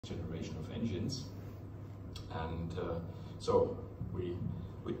generation of engines, and so we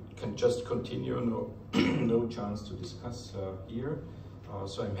can just continue. No chance to discuss here.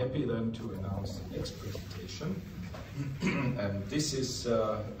 So I'm happy then to announce the next presentation, and this is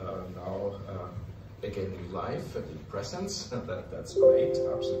now again in live and in presence. That's great,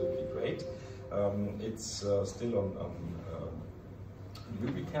 absolutely great. It's still on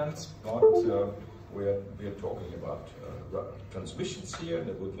lubricants, but we're talking about transmissions here, and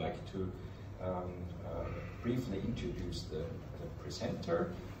I would like to briefly introduce the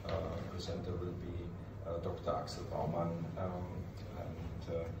presenter. Presenter will be Dr. Axel Baumann,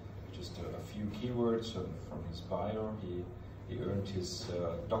 and just a few keywords from his bio. He earned his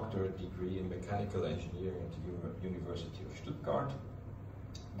doctorate degree in mechanical engineering at the University of Stuttgart.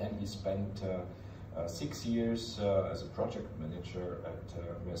 Then he spent 6 years as a project manager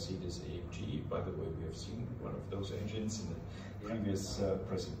at Mercedes-AMG. By the way, we have seen one of those engines in the previous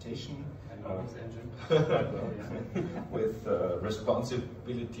presentation. With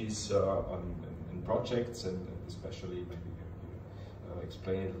responsibilities in projects, and especially maybe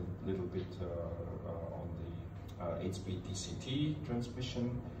explain a little bit on the 8-speed DCT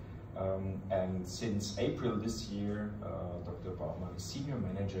transmission. And since April this year, Dr. Baumann is Senior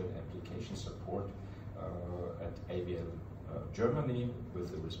Manager in Application Support at AVL Germany,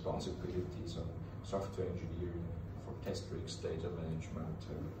 with the responsibilities on software engineering for test rigs, data management,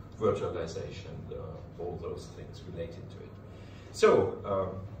 virtualization, all those things related to it. So,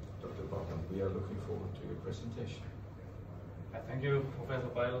 Dr. Baumann, we are looking forward to your presentation. Thank you, Professor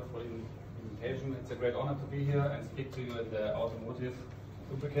Beil, for the invitation. It's a great honor to be here and speak to you at the Automotive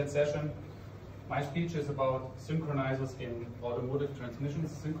lubricant session. My speech is about synchronizers in automotive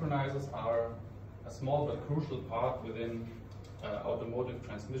transmissions. Synchronizers are a small but crucial part within automotive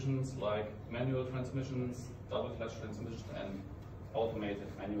transmissions, like manual transmissions, double clutch transmissions, and automated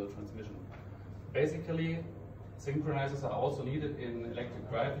manual transmission. Basically, synchronizers are also needed in electric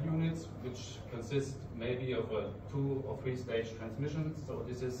drive units, which consist maybe of a 2- or 3-stage transmission. So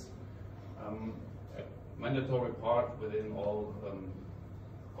this is a mandatory part within all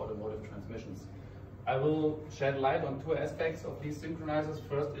automotive transmissions. I will shed light on 2 aspects of these synchronizers.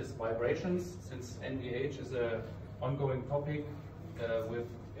 First is vibrations, since NVH is an ongoing topic with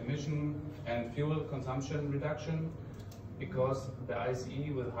emission and fuel consumption reduction. Because the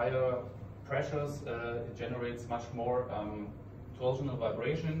ICE with higher pressures, it generates much more torsional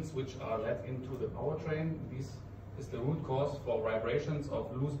vibrations, which are let into the powertrain. This is the root cause for vibrations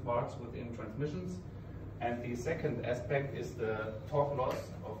of loose parts within transmissions. And the second aspect is the torque loss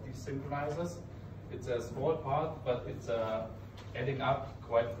of these synchronizers. It's a small part, but it's adding up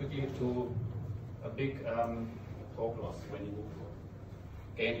quite quickly to a big torque loss when you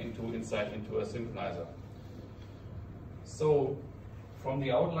gain insight into a synchronizer. So, from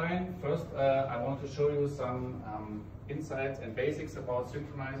the outline, first I want to show you some insights and basics about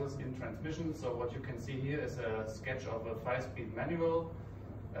synchronizers in transmission. So what you can see here is a sketch of a 5-speed manual.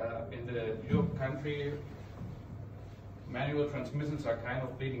 In the Europe country, manual transmissions are kind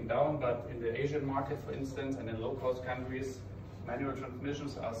of bleeding down, but in the Asian market, for instance, and in low-cost countries, manual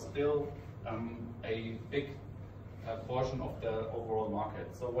transmissions are still a big portion of the overall market.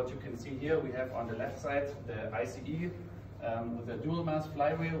 So what you can see here, we have on the left side the ICE with a dual mass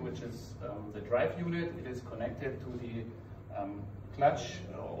flywheel, which is the drive unit. It is connected to the clutch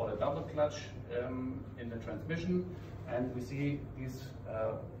or the double clutch in the transmission, and we see these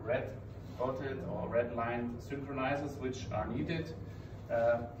red dotted or red lined synchronizers, which are needed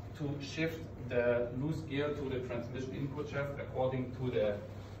to shift the loose gear to the transmission input shaft according to the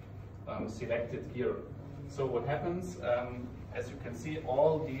selected gear. So what happens, as you can see,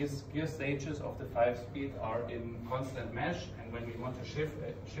 all these gear stages of the 5-speed are in constant mesh, and when we want to shift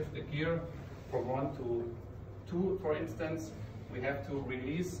the gear from 1 to 2, for instance, we have to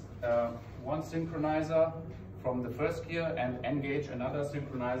release one synchronizer from the first gear and engage another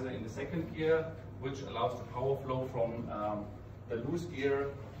synchronizer in the second gear, which allows the power flow from the loose gear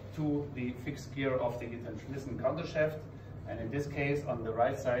to the fixed gear of the transmission countershaft. And in this case, on the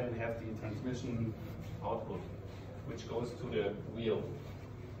right side, we have the transmission output, which goes to the wheel.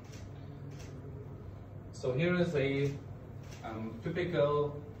 So here is a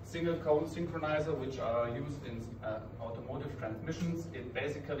typical single cone synchronizer, which are used in automotive transmissions. It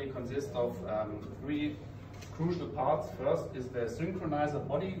basically consists of 3 crucial parts. First is the synchronizer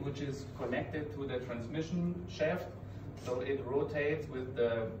body, which is connected to the transmission shaft. So it rotates with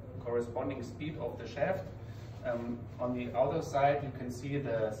the corresponding speed of the shaft. On the outer side, you can see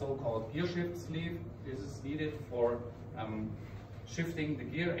the so-called gear shift sleeve. This is needed for shifting the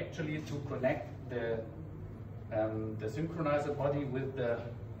gear, actually to connect the synchronizer body with the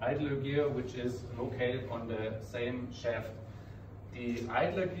idler gear, which is located on the same shaft. The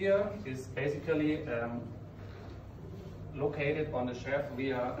idler gear is basically located on the shaft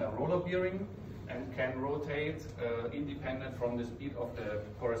via a roller bearing and can rotate independent from the speed of the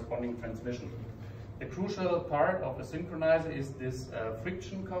corresponding transmission. The crucial part of the synchronizer is this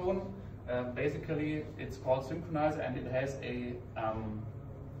friction cone. Basically, it's called synchronizer, and it has a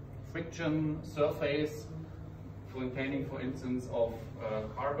friction surface containing, for instance, of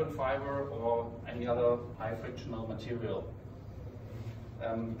carbon fiber or any other high frictional material.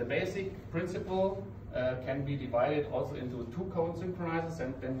 The basic principle can be divided also into 2 cone synchronizers,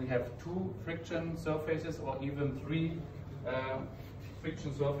 and then we have 2 friction surfaces, or even 3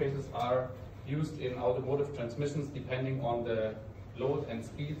 friction surfaces are used in automotive transmissions depending on the load and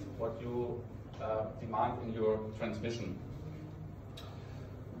speed what you demand in your transmission.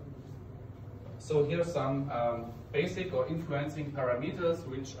 So here are some basic or influencing parameters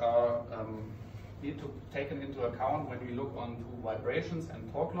which are need to be taken into account when we look onto vibrations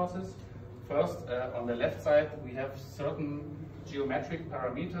and torque losses. First, on the left side, we have certain geometric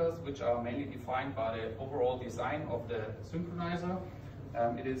parameters which are mainly defined by the overall design of the synchronizer.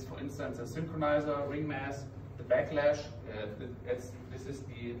 It is, for instance, a synchronizer ring mass, the backlash. This is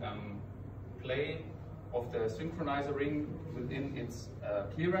the play of the synchronizer ring within its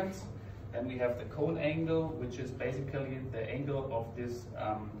clearance. Then we have the cone angle, which is basically the angle of this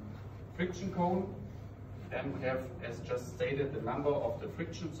friction cone. Then we have, as just stated, the number of the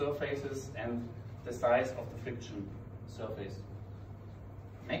friction surfaces and the size of the friction surface.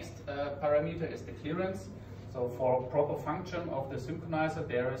 Next parameter is the clearance. So for proper function of the synchronizer,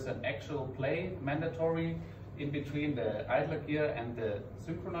 there is an actual play mandatory in between the idler gear and the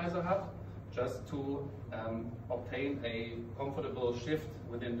synchronizer hub, just to obtain a comfortable shift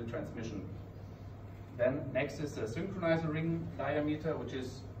within the transmission. Then next is the synchronizer ring diameter, which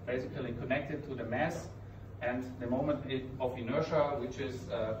is basically connected to the mass and the moment of inertia, which is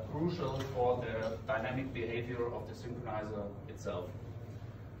crucial for the dynamic behavior of the synchronizer itself.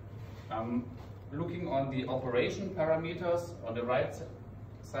 Looking on the operation parameters on the right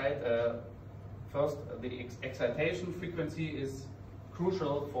side, first the excitation frequency is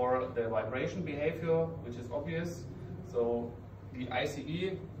crucial for the vibration behavior, which is obvious. So the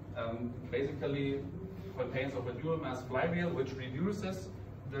ICE basically contains of a dual mass flywheel, which reduces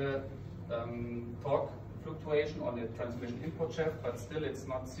the torque fluctuation on the transmission input shaft, but still it's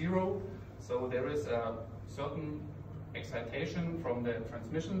not zero. So there is a certain excitation from the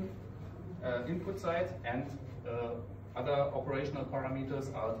transmission input side, and other operational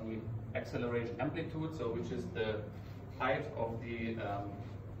parameters are the acceleration amplitude, so which is the height of the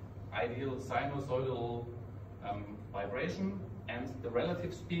ideal sinusoidal vibration, and the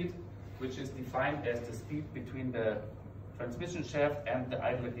relative speed, which is defined as the speed between the transmission shaft and the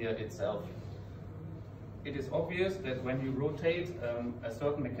idler gear itself. It is obvious that when you rotate a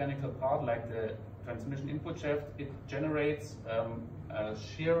certain mechanical part like the transmission input shaft, it generates a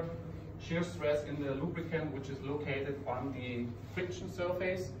shear stress in the lubricant, which is located on the friction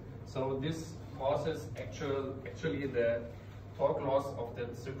surface. So this causes actually the torque loss of the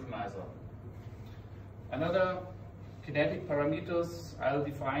synchronizer. Another kinetic parameters I'll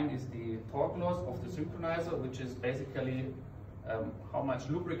define is the torque loss of the synchronizer, which is basically how much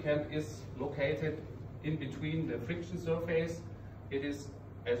lubricant is located in between the friction surface. It is,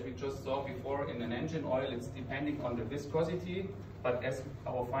 as we just saw before, in an engine oil, it's depending on the viscosity, but as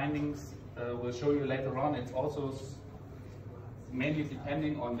our findings will show you later on, it's also mainly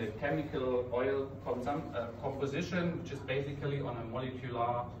depending on the chemical oil composition, which is basically on a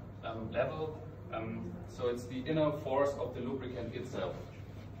molecular level. So it's the inner force of the lubricant itself.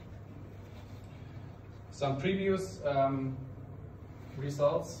 Some previous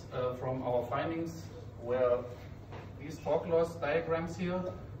results from our findings were these torque loss diagrams here.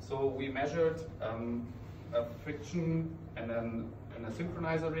 So we measured a friction and a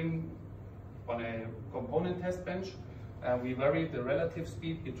synchronizer ring on a component test bench. We varied the relative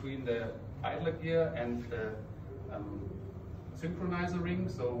speed between the idler gear and the synchronizer ring.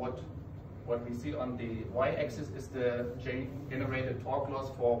 So what we see on the y-axis is the generated torque loss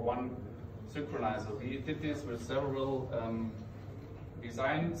for one synchronizer. We did this with several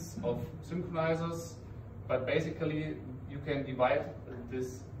designs of synchronizers, but basically you can divide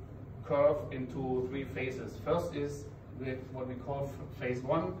this curve into 3 phases. First is what we call phase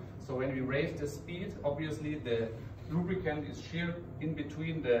 1. So when we raise the speed, obviously the lubricant is sheared in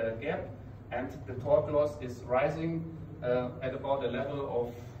between the gap, and the torque loss is rising at about a level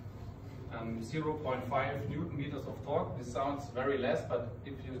of 0.5 Newton meters of torque. This sounds very less, but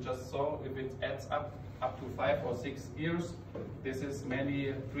if you just saw, if it adds up up to 5 or 6 gears. This is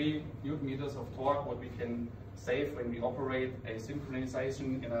mainly 3 Newton meters of torque, what we can save when we operate a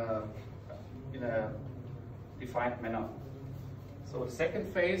synchronization in a defined manner. So the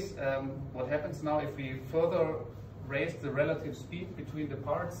second phase, what happens now if we further raise the relative speed between the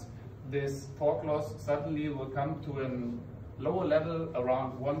parts, this torque loss suddenly will come to a lower level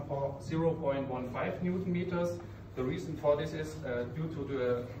around 0.15 Newton meters. The reason for this is due to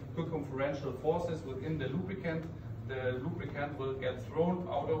the circumferential forces within the lubricant. The lubricant will get thrown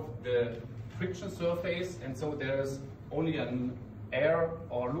out of the friction surface, and so there's only an air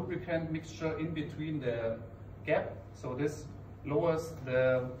or lubricant mixture in between the gap. So this lowers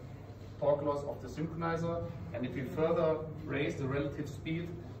the torque loss of the synchronizer, and if we further raise the relative speed,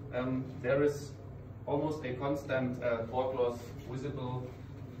 there is almost a constant torque loss visible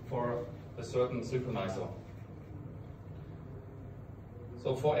for a certain synchronizer.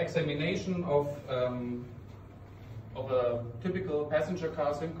 So for examination of a typical passenger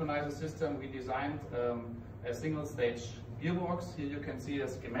car synchronizer system, we designed a single stage gearbox. Here you can see a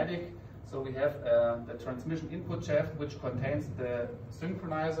schematic. So we have the transmission input shaft, which contains the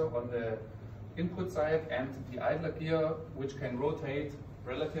synchronizer on the input side, and the idler gear, which can rotate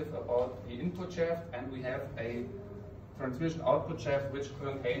relative about the input shaft, and we have a transmission output shaft, which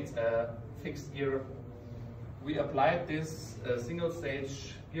contains a fixed gear. We applied this single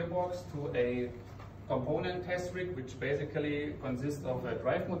stage gearbox to a component test rig, which basically consists of a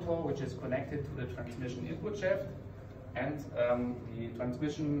drive motor, which is connected to the transmission input shaft, and the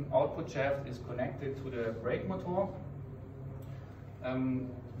transmission output shaft is connected to the brake motor.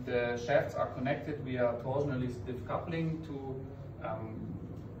 The shafts are connected via torsionally stiff coupling to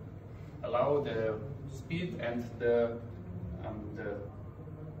allow the speed and the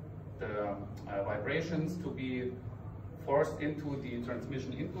vibrations to be forced into the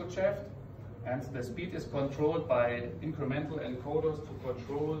transmission input shaft, and the speed is controlled by incremental encoders to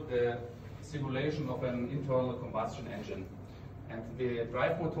control the simulation of an internal combustion engine. And the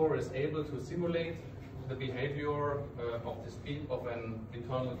drive motor is able to simulate the behavior of the speed of an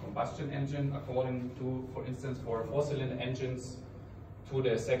internal combustion engine according to, for instance, for 4-cylinder engines, to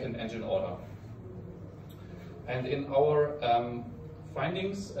the second engine order. And in our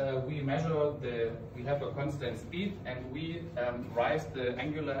findings, we measure we have a constant speed, and we rise the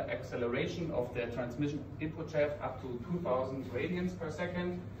angular acceleration of the transmission input shaft up to 2000 radians per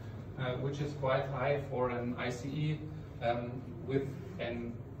second, which is quite high for an ICE with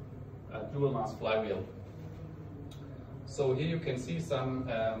an dual mass flywheel. So here you can see some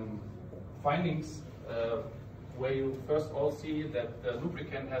findings where you first all see that the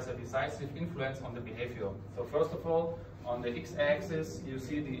lubricant has a decisive influence on the behavior. So first of all, on the x-axis you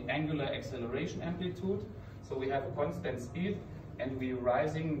see the angular acceleration amplitude. So we have a constant speed, and we're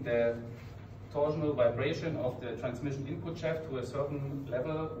rising the torsional vibration of the transmission input shaft to a certain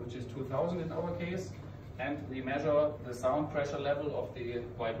level, which is 2000 in our case, and we measure the sound pressure level of the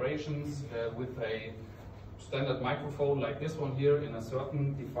vibrations with a standard microphone like this one here in a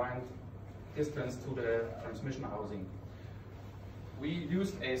certain defined distance to the transmission housing. We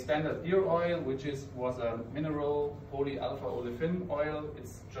used a standard gear oil, which was a mineral polyalpha olefin oil.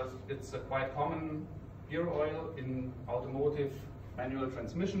 It's a quite common gear oil in automotive manual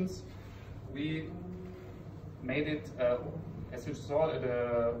transmissions. We made it, as you saw, at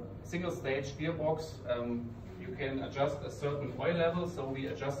a single stage gearbox. You can adjust a certain oil level, so we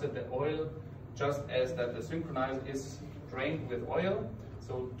adjusted the oil just as that the synchronizer is drained with oil.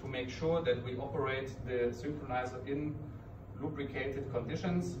 So to make sure that we operate the synchronizer in lubricated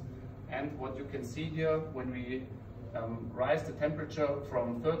conditions. And what you can see here, when we rise the temperature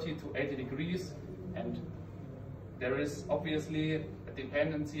from 30 to 80 degrees, and there is obviously a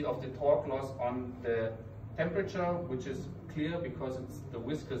dependency of the torque loss on the temperature, which is clear because it's the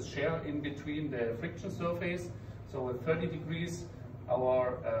viscous shear in between the friction surface. So at 30 degrees,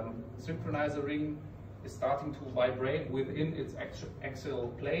 our synchronizer ring is starting to vibrate within its axial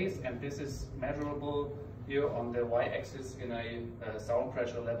place, and this is measurable here on the y-axis in a sound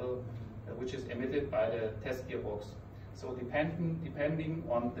pressure level, which is emitted by the test gearbox. So depending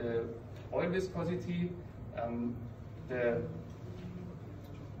on the oil viscosity, the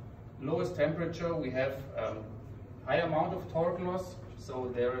lowest temperature we have high amount of torque loss,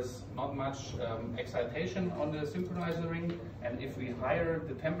 so there is not much excitation on the synchronizer ring, and if we higher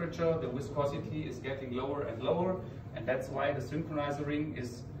the temperature, the viscosity is getting lower and lower, and that's why the synchronizer ring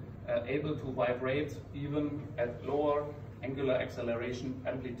is able to vibrate even at lower angular acceleration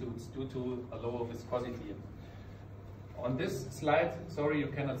amplitudes due to a lower viscosity. On this slide, sorry you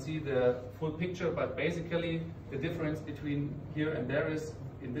cannot see the full picture, but basically the difference between here and there is,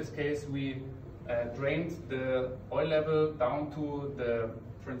 in this case we drained the oil level down to the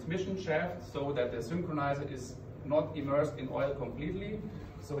transmission shaft so that the synchronizer is not immersed in oil completely.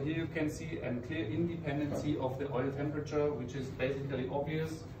 So here you can see a clear independency of the oil temperature, which is basically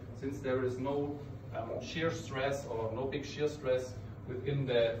obvious since there is no shear stress or no big shear stress within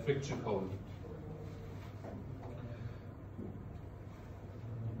the friction cone.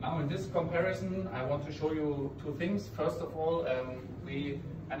 Now in this comparison, I want to show you two things. First of all, we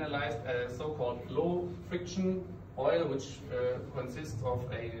analyzed a so-called low friction oil, which consists of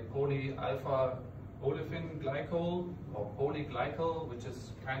a polyalpha olefin glycol or polyglycol, which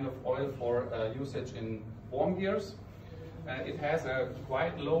is kind of oil for usage in warm gears. It has a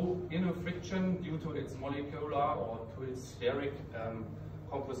quite low inner friction due to its molecular or to its spheric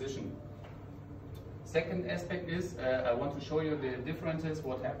composition. Second aspect is I want to show you the differences,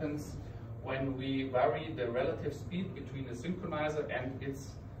 what happens when we vary the relative speed between the synchronizer and its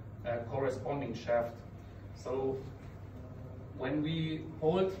corresponding shaft. So when we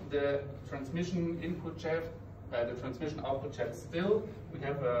hold the transmission input shaft, the transmission output shaft still, we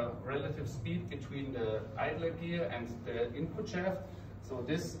have a relative speed between the idler gear and the input shaft. So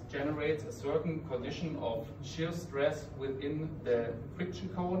this generates a certain condition of shear stress within the friction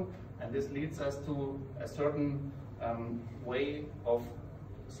cone, and this leads us to a certain way of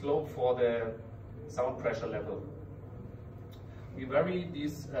slope for the sound pressure level. We vary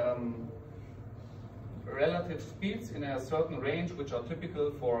these relative speeds in a certain range, which are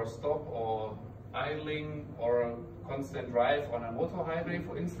typical for stop or idling or constant drive on a motor highway,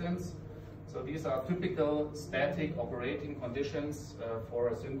 for instance. So these are typical static operating conditions for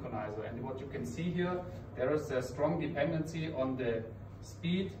a synchronizer. And what you can see here, there is a strong dependency on the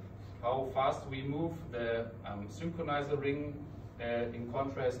speed, how fast we move the synchronizer ring in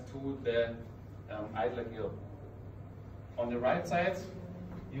contrast to the idler gear. On the right side,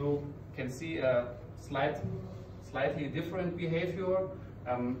 you can see a slightly different behavior.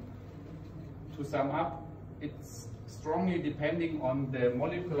 To sum up, it's strongly depending on the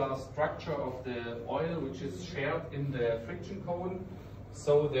molecular structure of the oil, which is shared in the friction cone.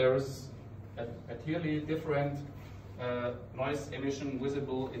 So there's a clearly different noise emission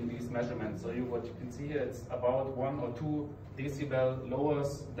visible in these measurements. So what you can see here, it's about 1 or 2 decibel lower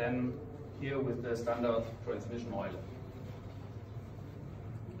than here with the standard transmission oil.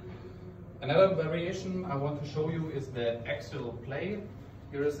 Another variation I want to show you is the axial play.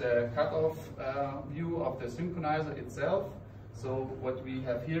 Here is a cutoff view of the synchronizer itself. So what we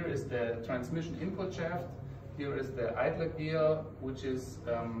have here is the transmission input shaft. Here is the idler gear, which is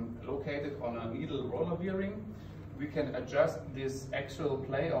located on a needle roller bearing. We can adjust this axial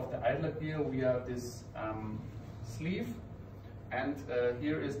play of the idler gear via this sleeve. And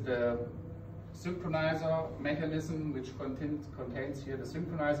here is the synchronizer mechanism, which contains here the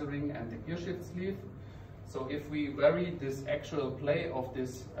synchronizer ring and the gear shift sleeve. So if we vary this actual play of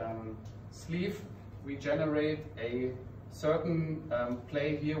this sleeve, we generate a certain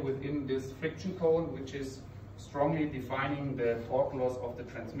play here within this friction cone, which is strongly defining the torque loss of the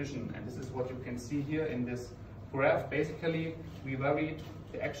transmission. And this is what you can see here in this graph. Basically, we varied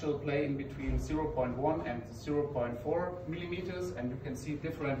the actual play in between 0.1 and 0.4 millimeters, and you can see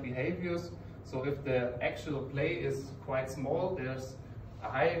different behaviors. So if the actual play is quite small, there's a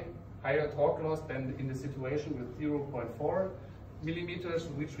higher torque loss than in the situation with 0.4 millimeters,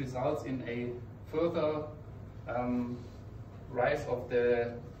 which results in a further rise of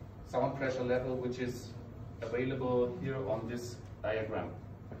the sound pressure level, which is available here on this diagram.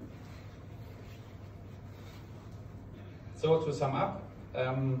 So to sum up,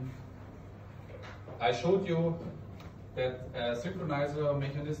 I showed you that a synchronizer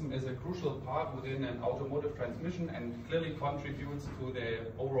mechanism is a crucial part within an automotive transmission and clearly contributes to the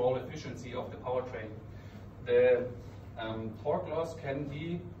overall efficiency of the powertrain. The torque loss can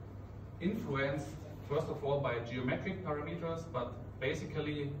be influenced first of all by geometric parameters, but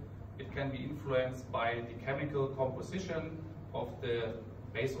basically it can be influenced by the chemical composition of the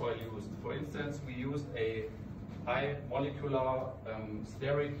base oil used. For instance, we used a high molecular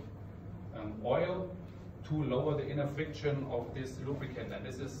steric oil to lower the inner friction of this lubricant, and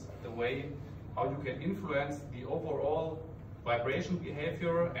this is the way how you can influence the overall vibration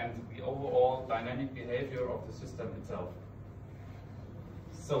behavior and the overall dynamic behavior of the system itself.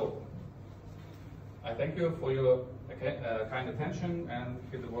 So I thank you for your kind attention and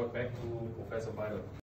give the word back to Professor Beidel.